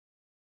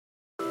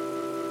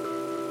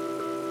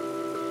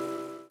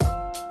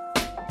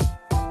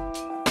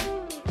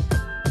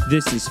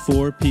This is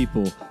For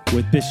People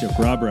with Bishop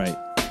Rob Wright.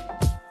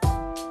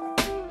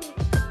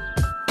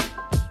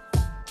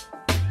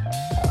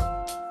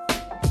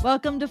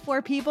 Welcome to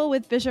For People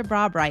with Bishop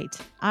Rob Wright.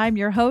 I'm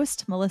your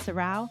host, Melissa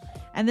Rao,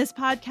 and this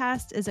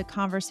podcast is a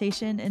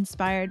conversation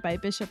inspired by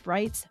Bishop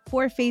Wright's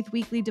For Faith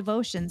weekly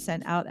devotion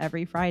sent out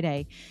every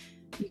Friday.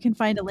 You can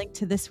find a link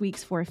to this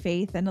week's For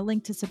Faith and a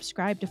link to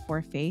subscribe to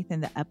For Faith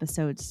in the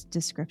episode's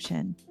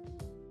description.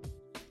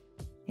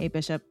 Hey,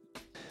 Bishop.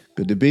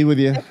 Good to be with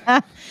you.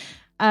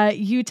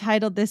 You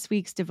titled this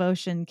week's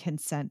devotion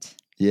Consent.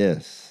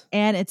 Yes.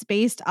 And it's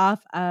based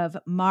off of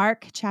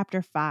Mark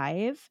chapter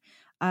 5,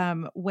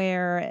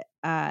 where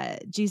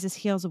Jesus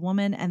heals a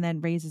woman and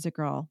then raises a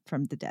girl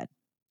from the dead.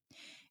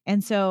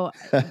 And so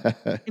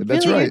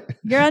That's really, right.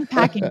 You're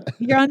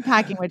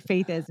unpacking what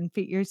faith is. And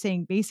you're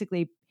saying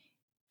basically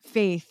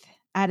faith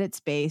at its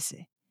base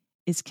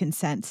is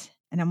consent.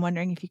 And I'm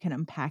wondering if you can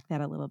unpack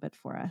that a little bit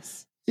for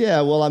us.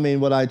 Yeah, well, I mean,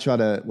 what I'm trying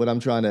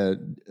to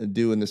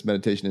do in this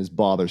meditation is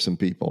bother some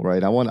people,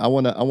 right? I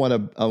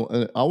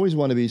always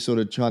want to be sort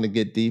of trying to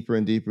get deeper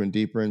and deeper and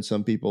deeper. And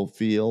some people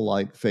feel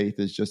like faith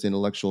is just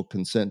intellectual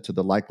consent to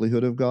the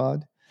likelihood of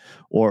God,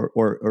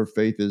 or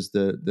faith is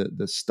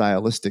the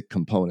stylistic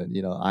component.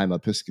 You know, I'm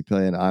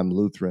Episcopalian, I'm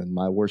Lutheran,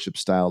 my worship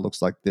style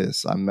looks like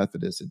this. I'm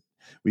Methodist,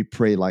 we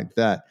pray like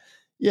that.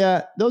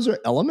 Yeah, those are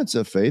elements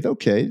of faith.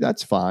 Okay,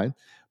 that's fine.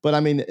 But I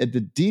mean, at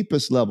the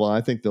deepest level, I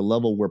think the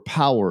level where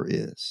power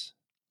is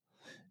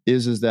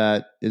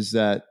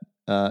that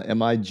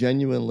am I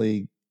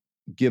genuinely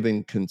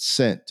giving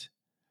consent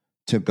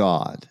to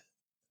God?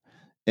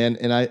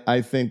 And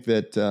I think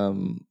that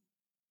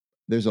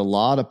there's a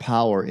lot of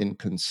power in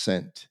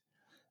consent.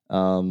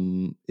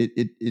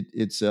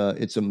 It's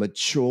a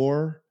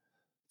mature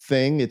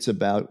thing. It's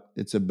about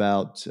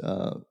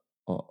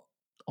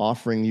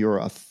offering your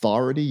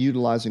authority,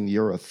 utilizing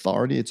your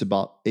authority. It's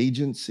about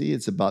agency.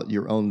 It's about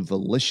your own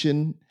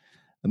volition.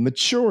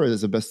 Mature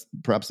is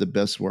perhaps the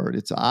best word.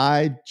 It's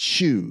I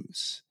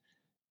choose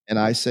and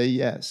I say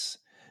yes.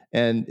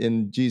 And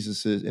in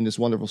this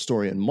wonderful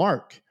story in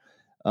Mark,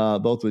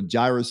 both with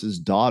Jairus'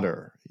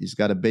 daughter, he's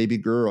got a baby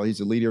girl. He's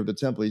the leader of the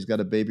temple. He's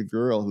got a baby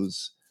girl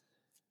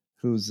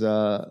who's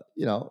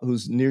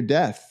near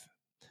death.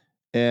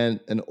 And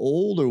an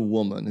older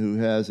woman who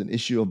has an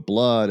issue of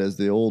blood, as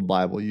the old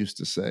Bible used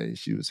to say.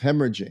 She was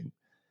hemorrhaging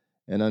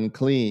and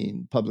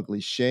unclean,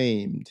 publicly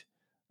shamed,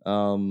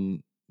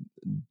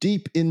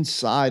 deep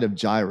inside of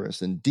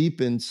Jairus and deep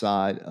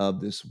inside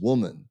of this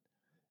woman,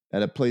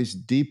 at a place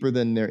deeper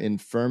than their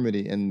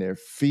infirmity and their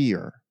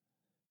fear.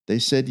 They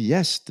said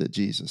yes to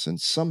Jesus, and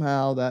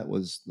somehow that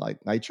was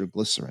like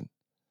nitroglycerin.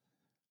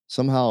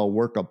 Somehow a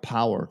work of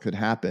power could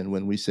happen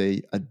when we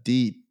say a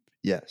deep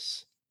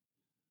yes.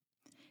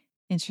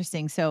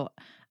 Interesting. So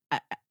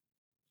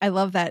I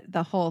love that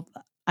the whole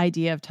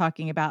idea of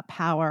talking about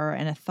power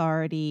and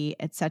authority,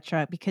 et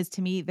cetera, because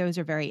to me, those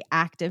are very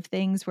active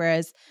things.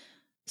 Whereas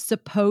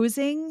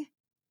supposing,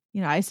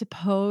 I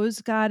suppose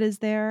God is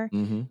there,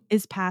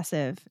 is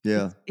passive.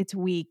 Yeah. It's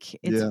weak.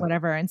 It's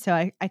whatever. And so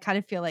I kind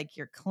of feel like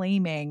you're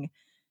claiming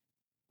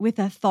with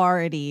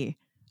authority,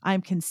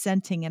 I'm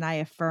consenting and I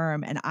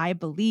affirm and I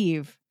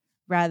believe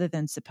rather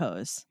than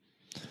suppose.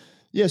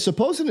 Yeah,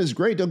 supposing is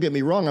great. Don't get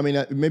me wrong. I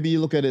mean, maybe you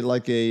look at it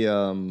like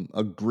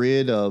a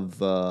grid of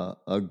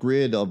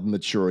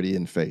maturity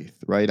in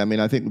faith, right? I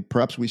mean, I think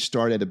perhaps we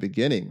start at a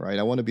beginning, right?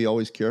 I want to be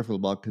always careful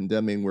about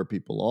condemning where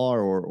people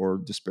are or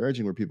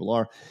disparaging where people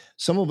are.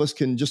 Some of us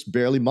can just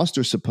barely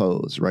muster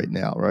suppose right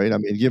now, right? I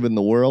mean, given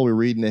the world, we're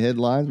reading the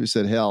headlines. We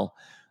said, hell,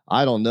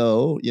 I don't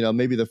know.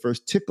 Maybe the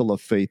first tickle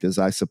of faith is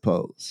I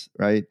suppose,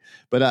 right?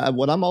 But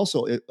what I'm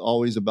also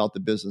always about the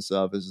business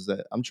of is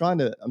that I'm trying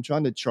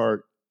to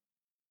chart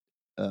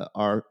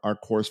our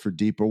course for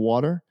deeper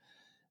water.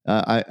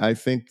 I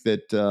think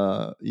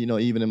that,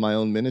 even in my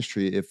own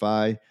ministry, if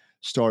I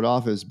start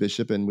off as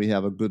bishop and we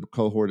have a good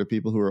cohort of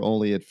people who are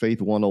only at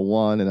faith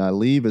 101 and I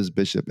leave as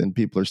bishop and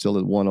people are still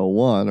at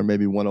 101 or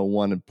maybe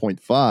 101 and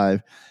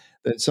 0.5,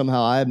 then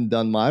somehow I haven't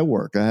done my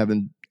work. I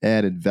haven't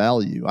added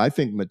value. I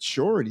think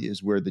maturity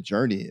is where the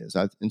journey is.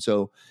 And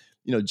so,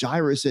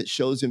 Jairus, it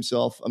shows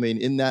himself,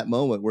 in that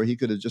moment where he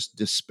could have just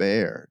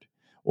despaired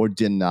or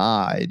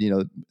denied,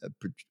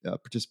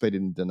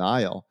 participated in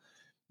denial,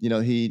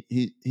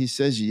 he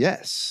says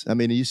yes. I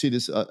mean, you see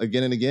this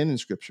again and again in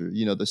Scripture.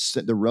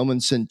 The Roman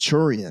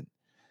centurion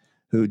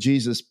who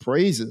Jesus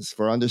praises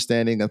for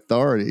understanding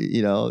authority.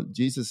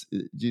 Jesus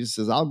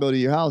says, "I'll go to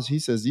your house." He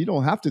says, "You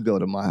don't have to go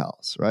to my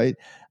house, right?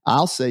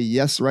 I'll say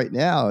yes right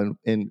now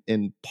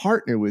and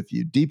partner with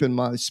you deep in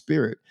my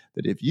spirit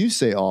that if you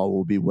say all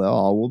will be well,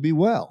 all will be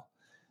well."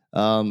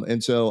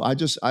 And so I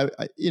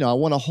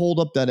want to hold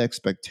up that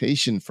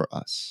expectation for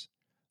us,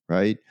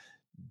 right?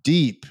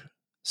 Deep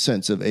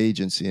sense of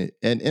agency.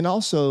 And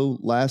also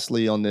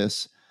lastly on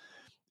this,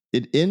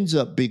 it ends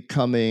up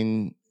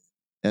becoming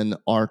an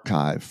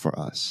archive for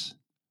us,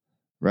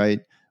 right?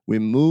 We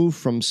move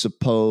from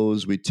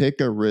suppose, we take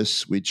a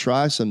risk, we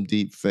try some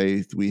deep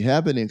faith, we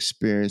have an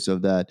experience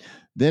of that.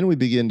 Then we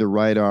begin to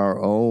write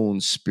our own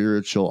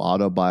spiritual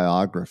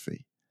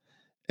autobiography.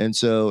 And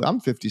so I'm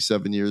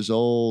 57 years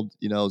old.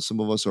 Some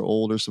of us are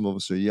older, some of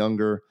us are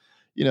younger.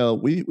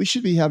 We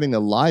should be having a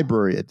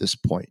library at this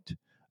point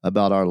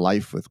about our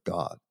life with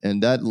God.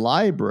 And that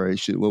library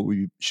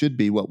should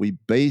be what we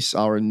base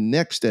our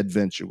next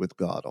adventure with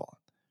God on.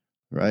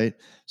 Right?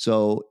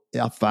 So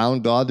I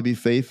found God to be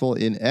faithful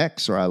in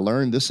X, or I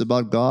learned this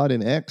about God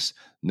in X.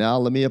 Now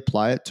let me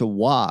apply it to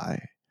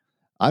Y.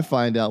 I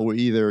find out we're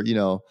either,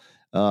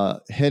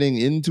 heading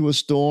into a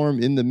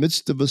storm, in the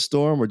midst of a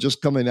storm, or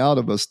just coming out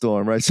of a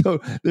storm, right? So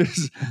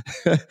there's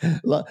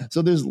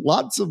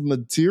lots of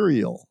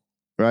material,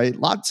 right?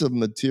 Lots of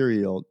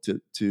material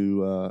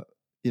to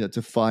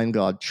find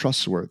God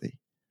trustworthy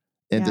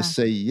and to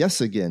say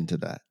yes again to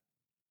that.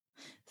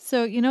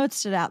 So, what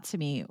stood out to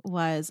me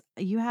was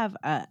you have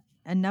a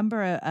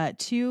number of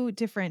 2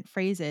 different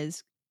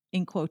phrases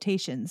in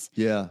quotations.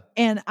 Yeah.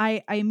 And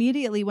I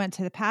immediately went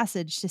to the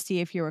passage to see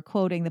if you were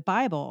quoting the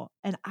Bible,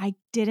 and I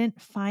didn't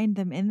find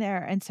them in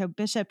there. And so,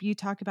 Bishop, you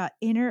talk about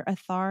inner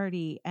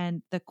authority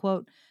and the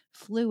quote,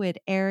 fluid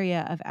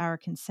area of our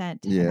consent.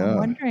 Yeah. And I'm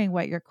wondering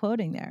what you're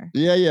quoting there.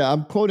 Yeah.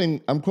 I'm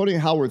quoting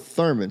Howard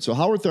Thurman. So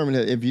Howard Thurman,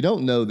 if you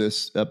don't know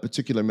this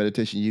particular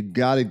meditation, you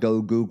got to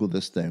go Google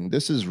this thing.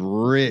 This is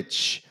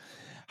rich.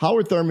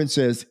 Howard Thurman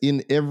says,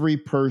 in every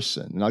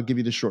person, and I'll give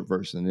you the short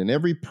version, in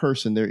every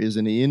person there is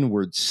an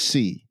inward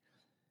sea,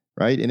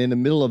 right? And in the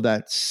middle of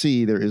that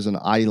sea, there is an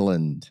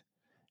island.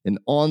 And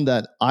on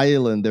that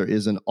island, there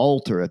is an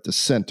altar at the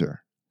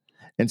center.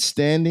 And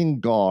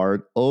standing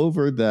guard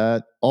over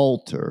that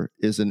altar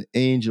is an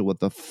angel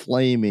with a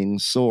flaming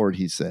sword,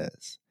 he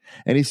says.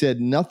 And he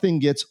said, nothing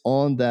gets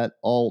on that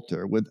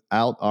altar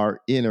without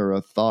our inner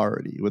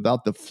authority,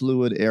 without the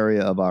fluid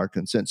area of our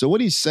consent. So what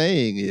he's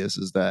saying is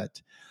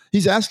that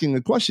he's asking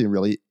the question,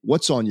 really,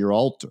 what's on your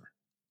altar?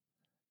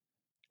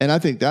 And I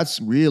think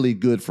that's really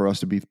good for us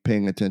to be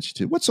paying attention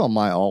to. What's on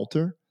my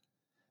altar?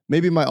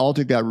 Maybe my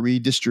altar got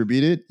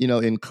redistributed,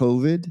 in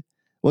COVID.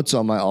 What's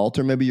on my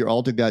altar? Maybe your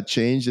altar got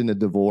changed in a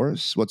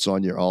divorce. What's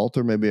on your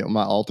altar? Maybe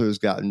my altar has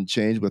gotten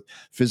changed with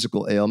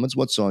physical ailments.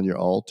 What's on your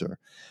altar?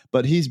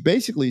 But he's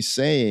basically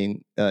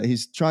saying,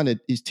 he's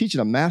teaching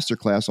a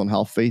masterclass on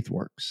how faith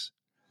works,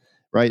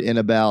 right? And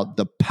about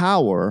the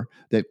power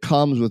that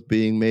comes with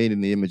being made in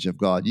the image of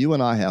God. You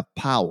and I have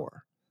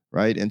power,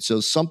 right? And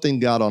so something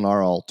got on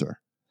our altar.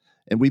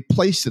 And we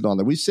placed it on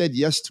there. We said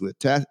yes to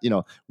it,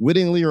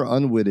 wittingly or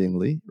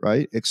unwittingly,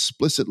 right?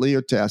 Explicitly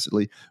or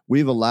tacitly,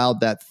 we've allowed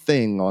that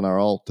thing on our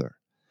altar.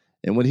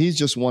 And what he's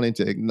just wanting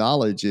to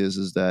acknowledge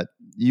is that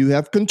you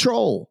have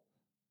control.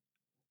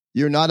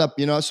 You're not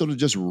sort of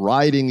just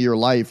riding your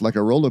life like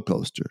a roller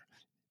coaster.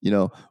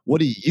 What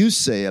do you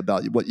say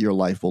about what your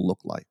life will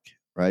look like,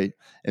 right?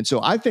 And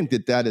so I think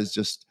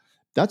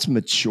that's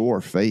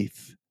mature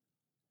faith.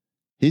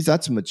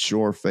 That's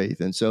mature faith.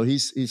 And so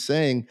he's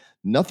saying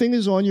nothing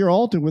is on your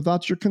altar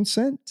without your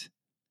consent.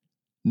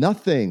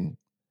 Nothing.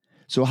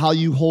 So how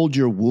you hold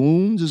your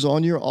wounds is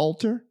on your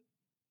altar.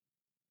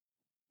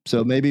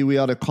 So maybe we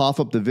ought to cough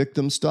up the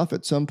victim stuff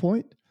at some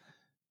point,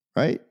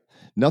 right?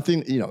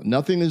 Nothing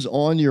is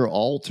on your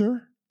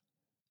altar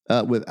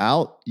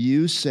without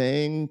you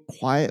saying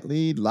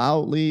quietly,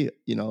 loudly,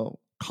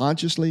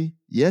 consciously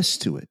yes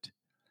to it.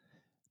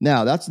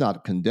 Now, that's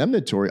not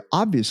condemnatory,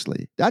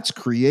 obviously. That's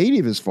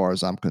creative as far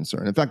as I'm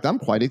concerned. In fact, I'm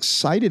quite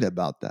excited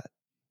about that.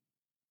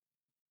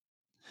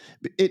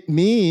 It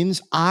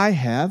means I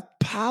have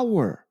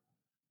power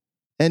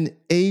and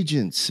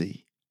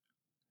agency.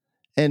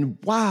 And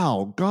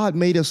wow, God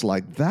made us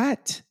like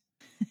that.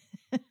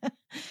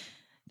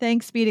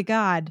 Thanks be to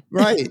God.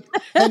 Right.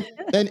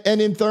 And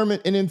in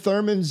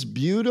Thurman's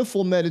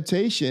beautiful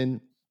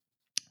meditation,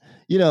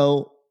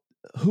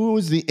 who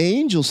is the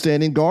angel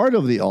standing guard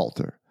over the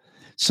altar?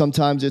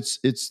 Sometimes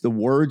it's the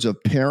words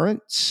of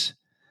parents.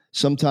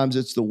 Sometimes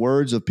it's the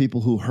words of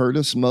people who hurt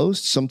us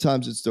most.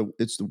 Sometimes it's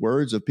the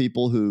words of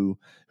people who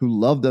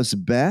loved us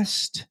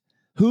best.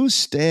 Who's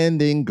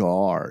standing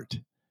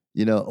guard,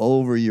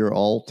 over your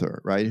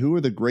altar, right? Who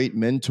are the great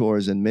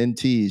mentors and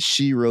mentees,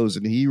 sheroes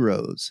and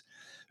heroes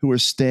who are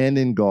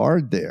standing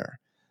guard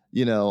there?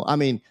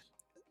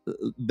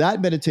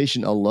 That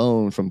meditation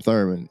alone from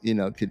Thurman,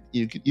 you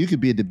could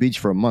be at the beach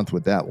for a month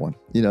with that one.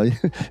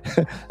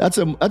 That's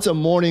a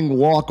morning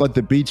walk on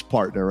the beach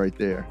partner right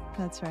there.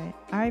 That's right.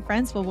 All right,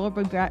 friends. Well, we'll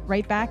be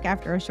right back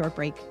after a short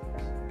break.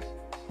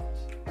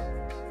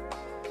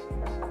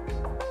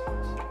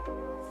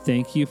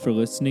 Thank you for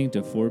listening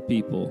to 4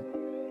 People.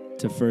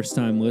 To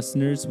first-time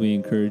listeners, we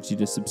encourage you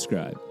to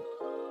subscribe.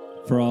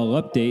 For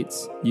all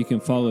updates, you can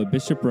follow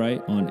Bishop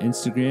Wright on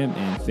Instagram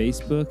and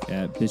Facebook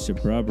at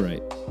Bishop Rob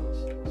Wright.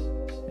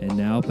 And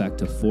now back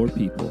to 4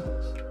 People.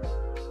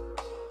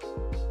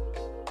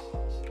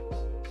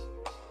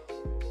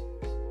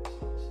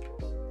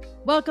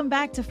 Welcome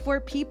back to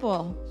 4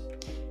 People.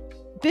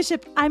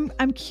 Bishop,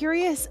 I'm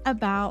curious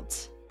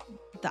about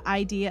the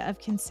idea of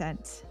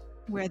consent,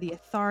 where the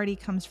authority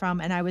comes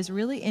from. And I was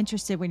really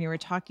interested when you were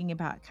talking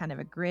about kind of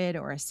a grid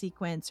or a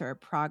sequence or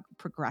a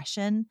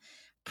progression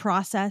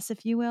process,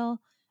 if you will,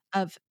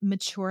 of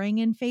maturing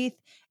in faith.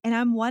 And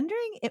I'm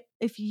wondering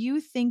if you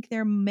think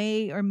there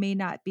may or may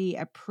not be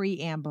a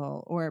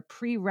preamble or a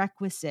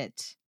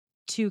prerequisite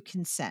to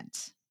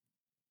consent.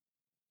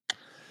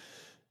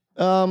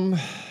 I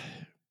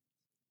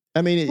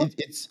mean, Well,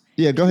 it's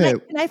yeah. Go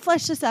ahead, can I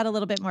flesh this out a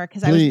little bit more?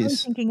 Because I was really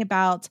please. thinking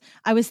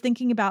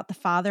about the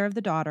father of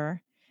the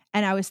daughter,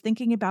 and I was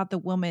thinking about the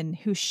woman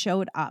who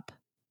showed up.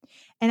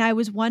 And I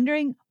was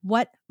wondering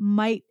what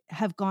might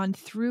have gone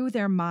through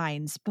their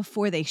minds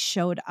before they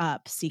showed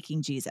up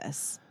seeking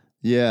Jesus.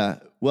 Yeah.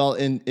 Well,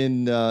 I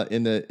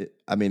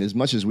mean, as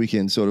much as we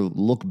can sort of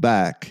look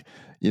back,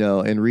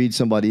 and read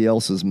somebody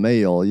else's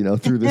mail,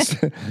 through this,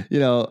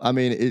 I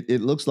mean,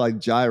 it looks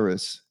like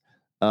Jairus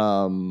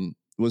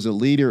was a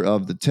leader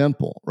of the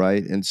temple,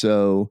 right? And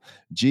so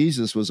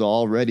Jesus was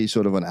already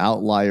sort of an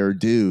outlier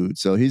dude.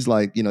 So he's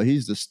like,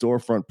 he's the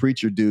storefront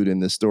preacher dude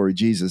in the story,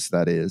 Jesus,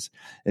 that is.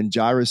 And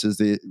Jairus is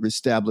the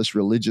established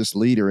religious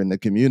leader in the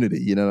community,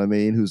 you know what I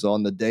mean? Who's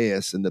on the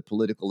dais in the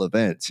political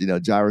events.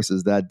 Jairus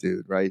is that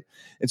dude, right?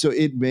 And so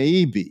it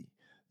may be,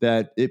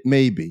 I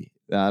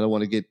don't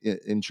want to get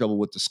in trouble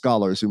with the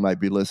scholars who might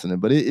be listening,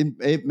 but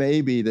it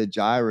may be that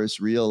Jairus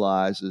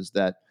realizes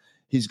that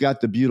he's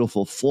got the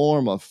beautiful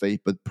form of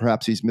faith, but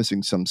perhaps he's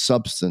missing some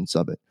substance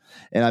of it.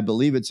 And I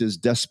believe it's his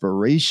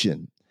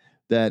desperation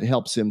that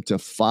helps him to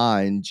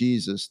find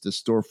Jesus, the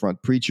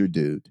storefront preacher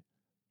dude,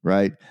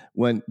 right?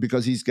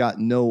 Because he's got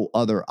no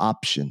other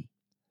option.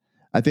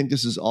 I think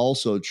this is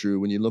also true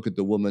when you look at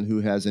the woman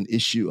who has an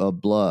issue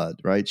of blood,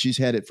 right? She's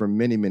had it for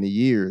many, many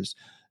years.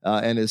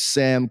 And as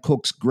Sam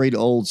Cooke's great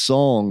old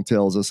song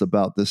tells us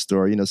about this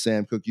story,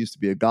 Sam Cooke used to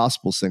be a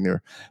gospel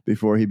singer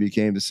before he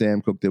became the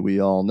Sam Cooke that we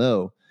all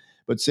know.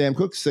 But Sam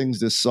Cooke sings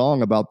this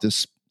song about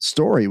this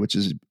story, which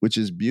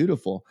is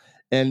beautiful.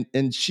 And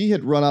she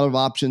had run out of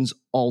options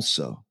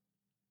also.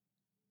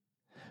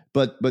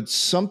 But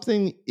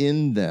something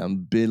in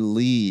them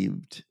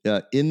believed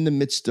in the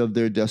midst of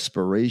their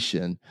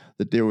desperation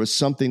that there was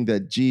something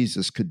that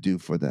Jesus could do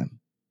for them.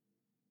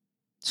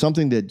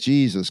 Something that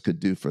Jesus could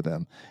do for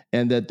them,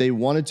 and that they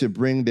wanted to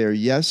bring their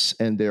yes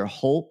and their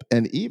hope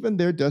and even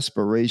their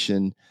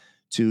desperation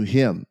to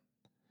him.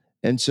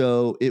 And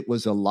so it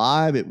was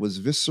alive, it was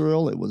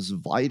visceral, it was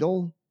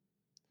vital.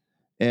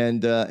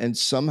 And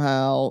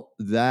somehow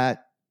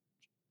that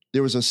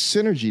there was a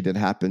synergy that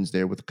happens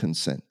there with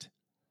consent.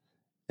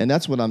 And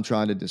that's what I'm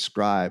trying to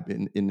describe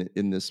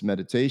in this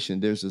meditation.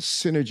 There's a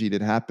synergy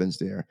that happens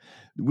there.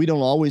 We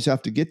don't always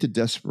have to get to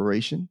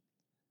desperation,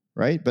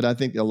 right? But I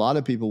think a lot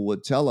of people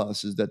would tell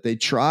us is that they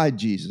tried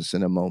Jesus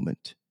in a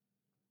moment,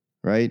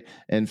 right?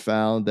 And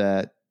found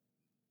that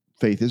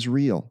faith is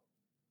real.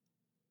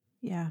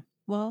 Yeah.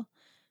 Well,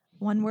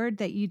 one word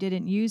that you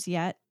didn't use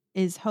yet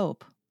is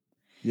hope.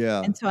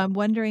 Yeah. And so I'm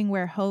wondering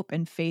where hope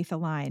and faith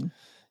align.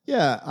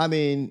 Yeah. I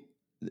mean,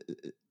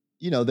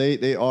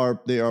 they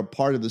are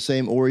part of the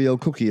same Oreo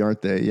cookie,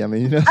 aren't they? I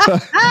mean, I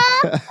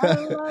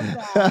love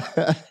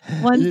that.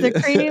 One's the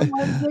cream,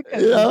 one's the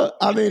cookie.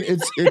 I mean,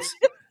 it's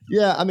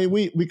yeah. I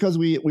mean, because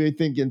we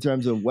think in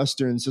terms of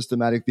Western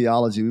systematic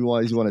theology, we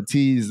always want to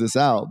tease this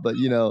out, but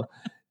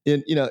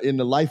in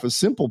the life of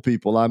simple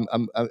people, I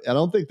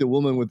don't think the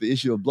woman with the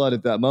issue of blood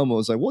at that moment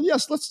was like, well,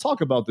 yes, let's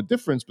talk about the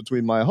difference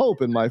between my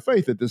hope and my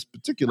faith at this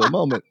particular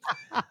moment.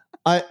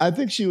 I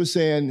think she was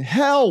saying,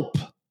 help.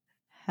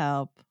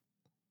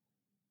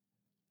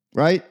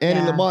 Right?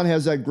 Annie Lamont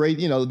has that great,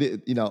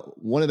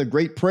 one of the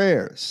great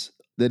prayers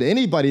that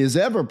anybody has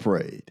ever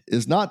prayed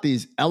is not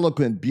these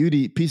eloquent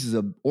pieces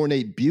of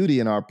ornate beauty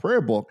in our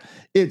prayer book.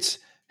 It's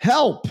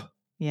help.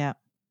 Yeah.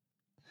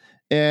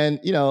 And,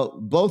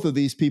 both of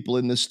these people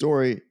in this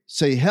story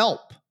say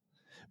help,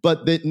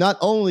 but that not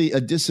only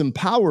a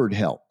disempowered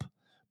help,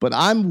 but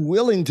I'm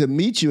willing to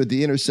meet you at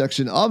the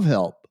intersection of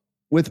help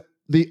with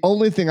the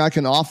only thing I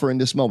can offer in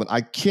this moment.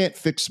 I can't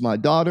fix my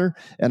daughter,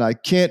 and I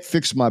can't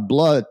fix my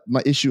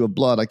issue of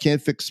blood. I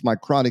can't fix my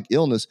chronic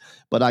illness,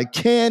 but I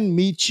can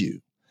meet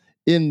you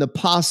in the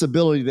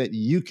possibility that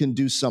you can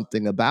do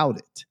something about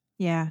it.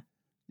 Yeah.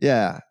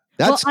 Yeah.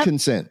 That's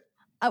consent.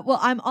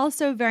 I'm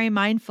also very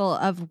mindful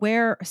of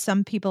where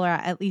some people are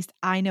at least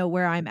I know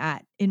where I'm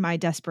at in my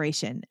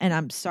desperation. And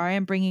I'm sorry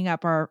I'm bringing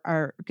up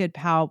our good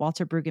pal,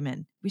 Walter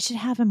Brueggemann. We should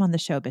have him on the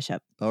show,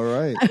 Bishop. All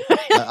right.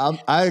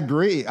 I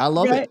agree. I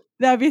love it.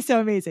 That'd be so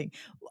amazing.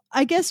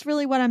 I guess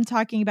really what I'm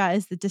talking about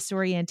is the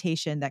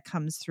disorientation that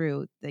comes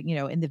through,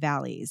 in the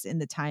valleys, in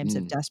the times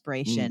of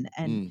desperation.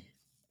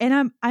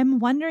 And I'm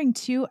wondering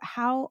too,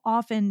 how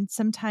often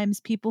sometimes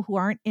people who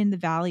aren't in the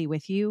valley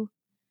with you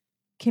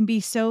can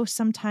be so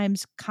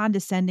sometimes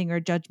condescending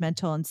or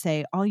judgmental and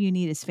say, all you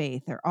need is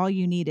faith or all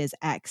you need is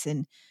X.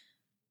 And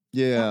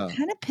that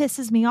kind of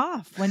pisses me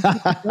off when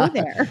people go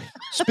there.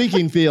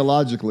 Speaking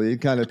theologically, it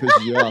kind of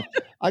pisses you off.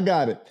 I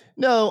got it.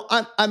 No,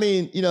 I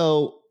mean,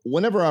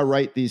 whenever I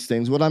write these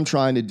things, what I'm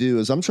trying to do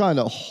is I'm trying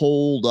to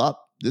hold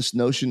up this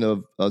notion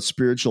of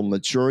spiritual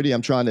maturity.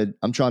 I'm trying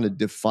to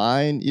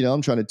define,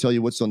 I'm trying to tell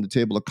you what's on the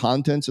table of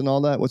contents and all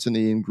that, what's in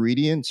the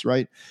ingredients,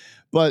 right?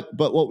 But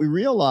what we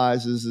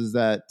realize is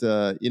that,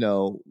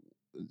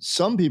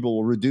 some people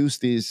will reduce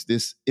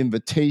this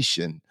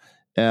invitation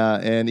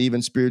and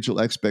even spiritual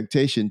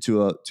expectation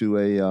to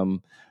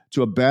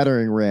a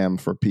battering ram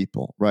for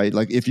people, right?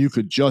 Like, if you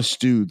could just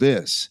do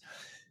this.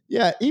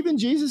 Yeah, even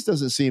Jesus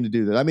doesn't seem to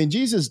do that. I mean,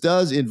 Jesus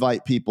does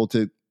invite people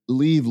to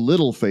leave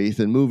little faith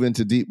and move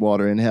into deep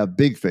water and have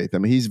big faith. I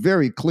mean, he's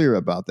very clear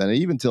about that. And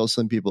he even tells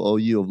some people, "Oh,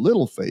 you have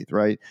little faith,"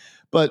 right?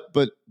 But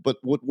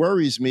what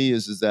worries me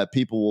is that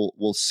people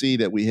will see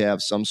that we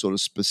have some sort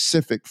of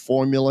specific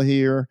formula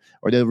here,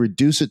 or they'll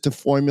reduce it to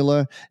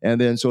formula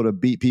and then sort of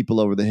beat people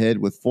over the head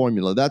with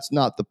formula. That's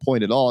not the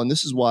point at all. And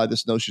this is why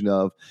this notion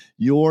of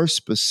your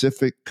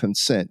specific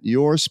consent,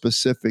 your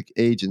specific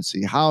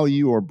agency, how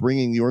you are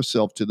bringing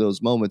yourself to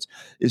those moments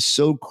is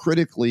so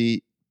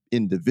critically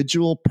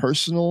individual,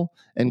 personal,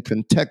 and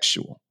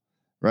contextual,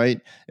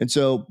 right? And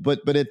so,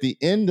 but at the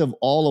end of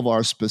all of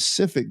our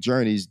specific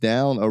journeys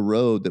down a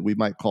road that we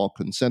might call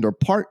consent or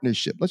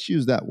partnership, let's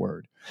use that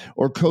word,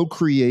 or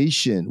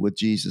co-creation with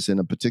Jesus in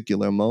a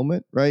particular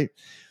moment, right?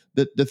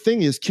 The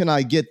thing is, can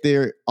I get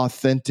there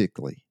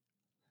authentically?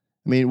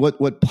 I mean,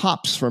 what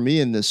pops for me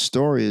in this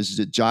story is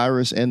that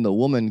Jairus and the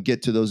woman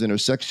get to those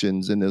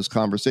intersections and those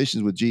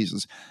conversations with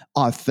Jesus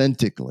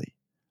authentically.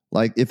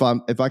 Like, if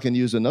I can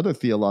use another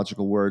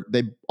theological word,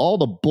 all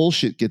the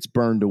bullshit gets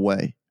burned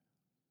away.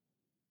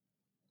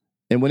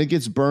 And when it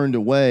gets burned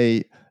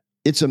away,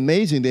 it's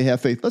amazing they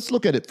have faith. Let's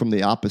look at it from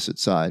the opposite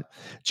side.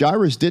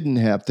 Jairus didn't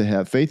have to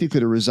have faith. He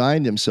could have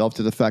resigned himself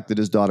to the fact that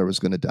his daughter was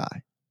going to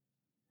die.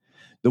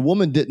 The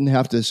woman didn't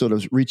have to sort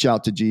of reach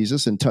out to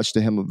Jesus and touch the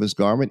hem of his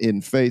garment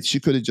in faith. She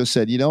could have just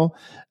said,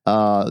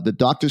 the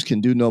doctors can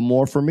do no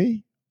more for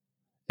me.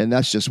 And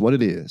that's just what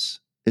it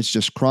is. It's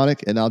just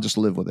chronic, and I'll just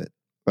live with it.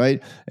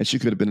 Right? And she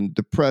could have been a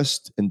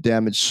depressed and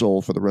damaged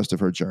soul for the rest of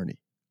her journey.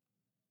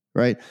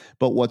 Right?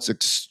 But what's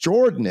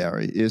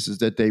extraordinary is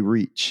that they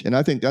reach. And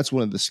I think that's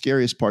one of the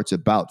scariest parts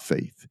about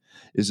faith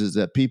is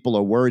that people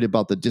are worried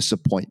about the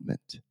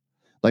disappointment.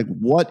 Like,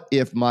 what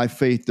if my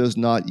faith does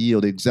not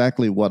yield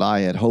exactly what I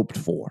had hoped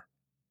for?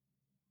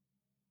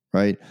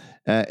 Right?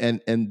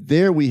 And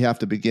there we have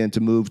to begin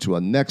to move to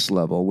a next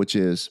level, which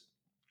is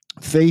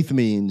faith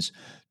means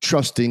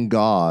trusting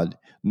God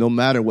no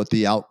matter what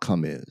the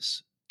outcome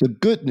is. The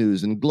good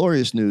news and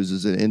glorious news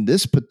is that in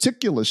this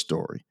particular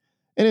story,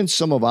 and in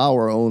some of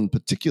our own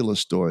particular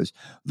stories,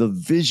 the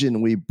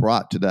vision we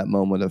brought to that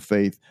moment of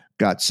faith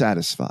got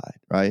satisfied,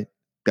 right?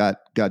 Got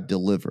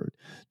delivered.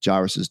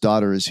 Jairus'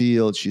 daughter is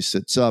healed. She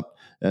sits up,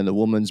 and the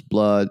woman's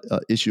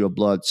issue of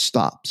blood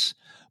stops.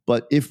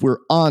 But if we're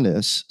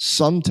honest,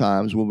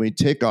 sometimes when we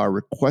take our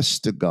requests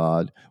to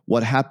God,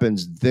 what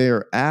happens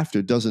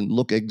thereafter doesn't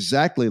look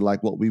exactly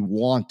like what we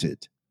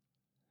wanted.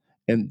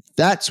 And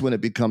that's when it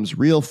becomes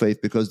real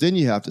faith, because then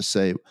you have to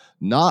say,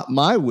 not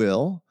my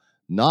will,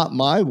 not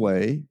my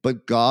way,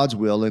 but God's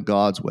will and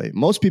God's way.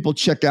 Most people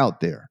check out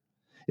there.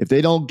 If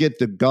they don't get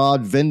the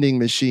God vending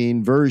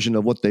machine version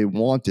of what they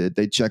wanted,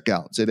 they check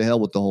out and say, to hell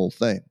with the whole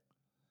thing,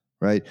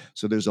 right?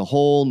 So there's a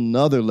whole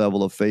nother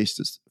level of faith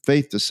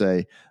to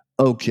say,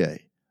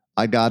 okay,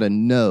 I got to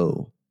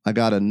know, I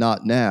got to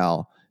not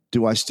now,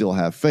 do I still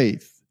have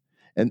faith?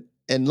 And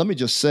let me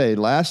just say,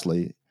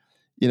 lastly,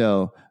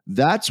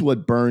 that's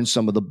what burns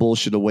some of the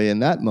bullshit away in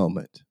that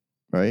moment,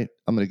 right?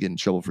 I'm going to get in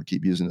trouble for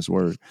keep using this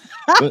word.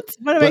 It's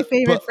one of my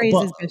favorite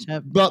phrases,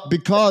 Bishop. But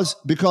because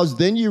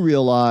then you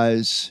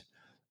realize,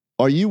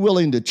 are you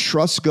willing to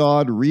trust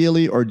God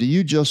really, or do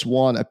you just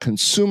want a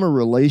consumer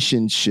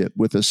relationship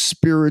with a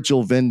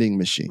spiritual vending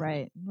machine?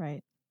 Right.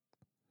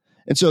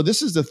 And so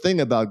this is the thing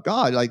about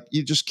God. Like,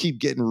 you just keep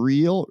getting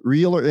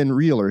realer and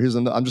realer.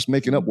 I'm just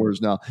making up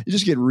words now. You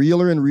just get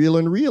realer and realer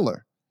and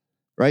realer.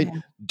 Right?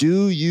 Yeah.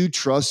 Do you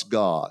trust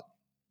God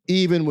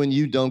even when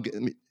you don't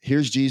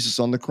here's Jesus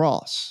on the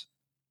cross,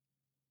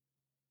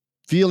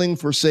 feeling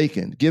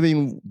forsaken,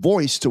 giving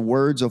voice to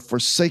words of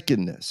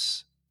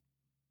forsakenness.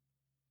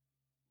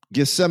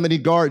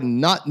 Gethsemane garden,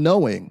 not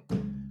knowing,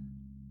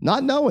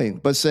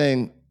 but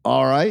saying,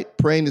 all right,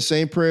 praying the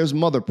same prayer as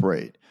mother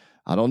prayed.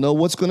 I don't know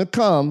what's going to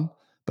come,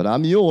 but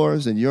I'm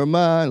yours and you're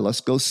mine.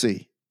 Let's go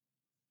see.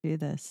 Do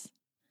this.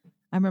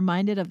 I'm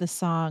reminded of the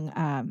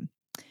song,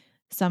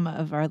 some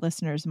of our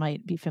listeners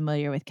might be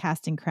familiar with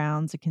Casting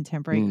Crowns, a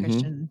contemporary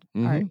Christian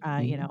art,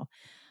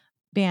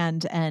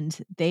 band, and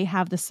they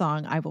have the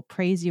song, I Will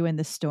Praise You in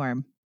the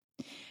Storm.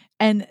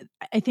 And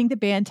I think the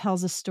band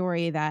tells a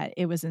story that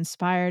it was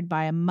inspired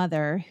by a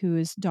mother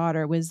whose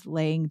daughter was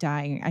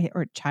dying,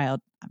 or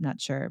child, I'm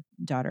not sure,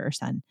 daughter or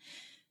son,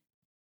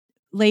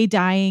 lay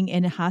dying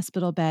in a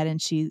hospital bed,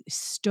 and she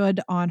stood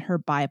on her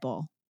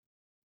Bible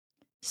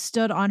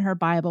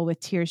with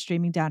tears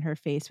streaming down her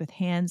face, with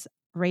hands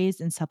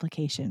raised in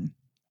supplication.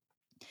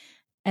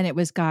 And it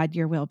was, God,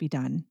 your will be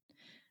done,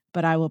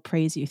 but I will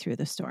praise you through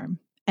the storm.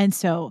 And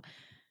so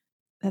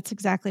that's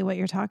exactly what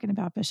you're talking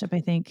about, Bishop, I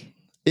think.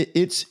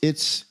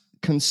 It's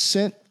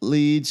consent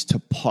leads to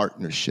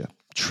partnership,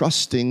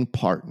 trusting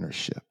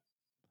partnership,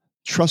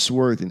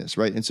 trustworthiness,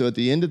 right? And so at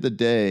the end of the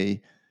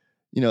day,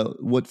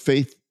 what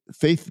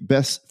faith's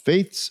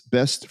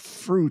best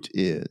fruit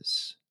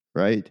is,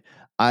 right?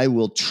 I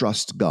will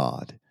trust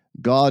God.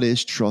 God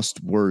is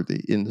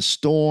trustworthy in the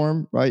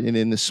storm, right? And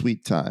in the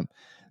sweet time.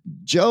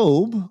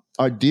 Job,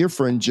 our dear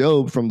friend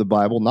Job from the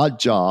Bible, not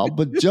Job,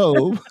 but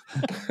Job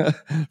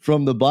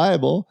from the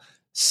Bible,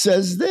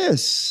 says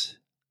this: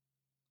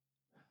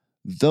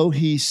 though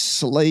he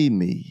slay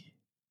me,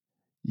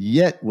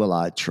 yet will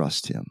I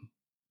trust him.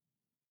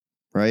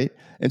 Right?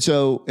 And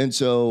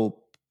so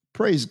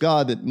praise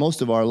God that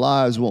most of our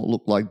lives won't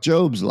look like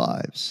Job's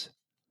lives.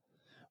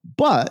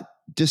 But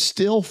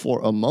distill for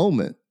a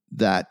moment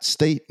that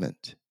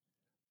statement.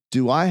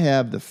 Do I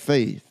have the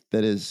faith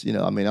that is,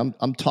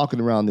 I'm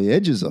talking around the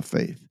edges of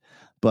faith,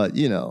 but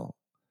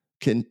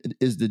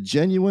is the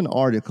genuine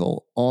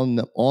article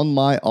on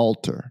my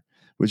altar,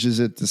 which is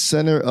at the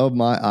center of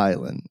my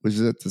island, which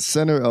is at the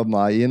center of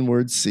my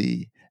inward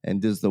sea,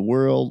 and does the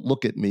world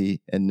look at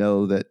me and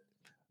know that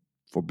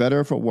for better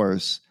or for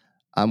worse,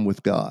 I'm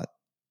with God?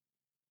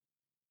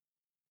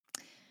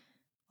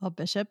 Well,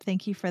 Bishop,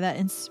 thank you for that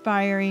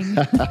inspiring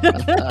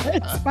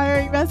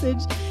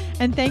message.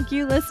 And thank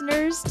you,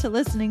 listeners, to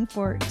listening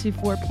to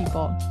Four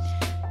People.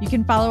 You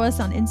can follow us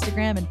on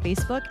Instagram and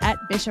Facebook at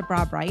Bishop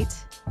Rob Wright.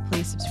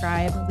 Please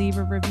subscribe, leave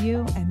a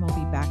review, and we'll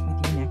be back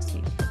with you next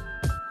week.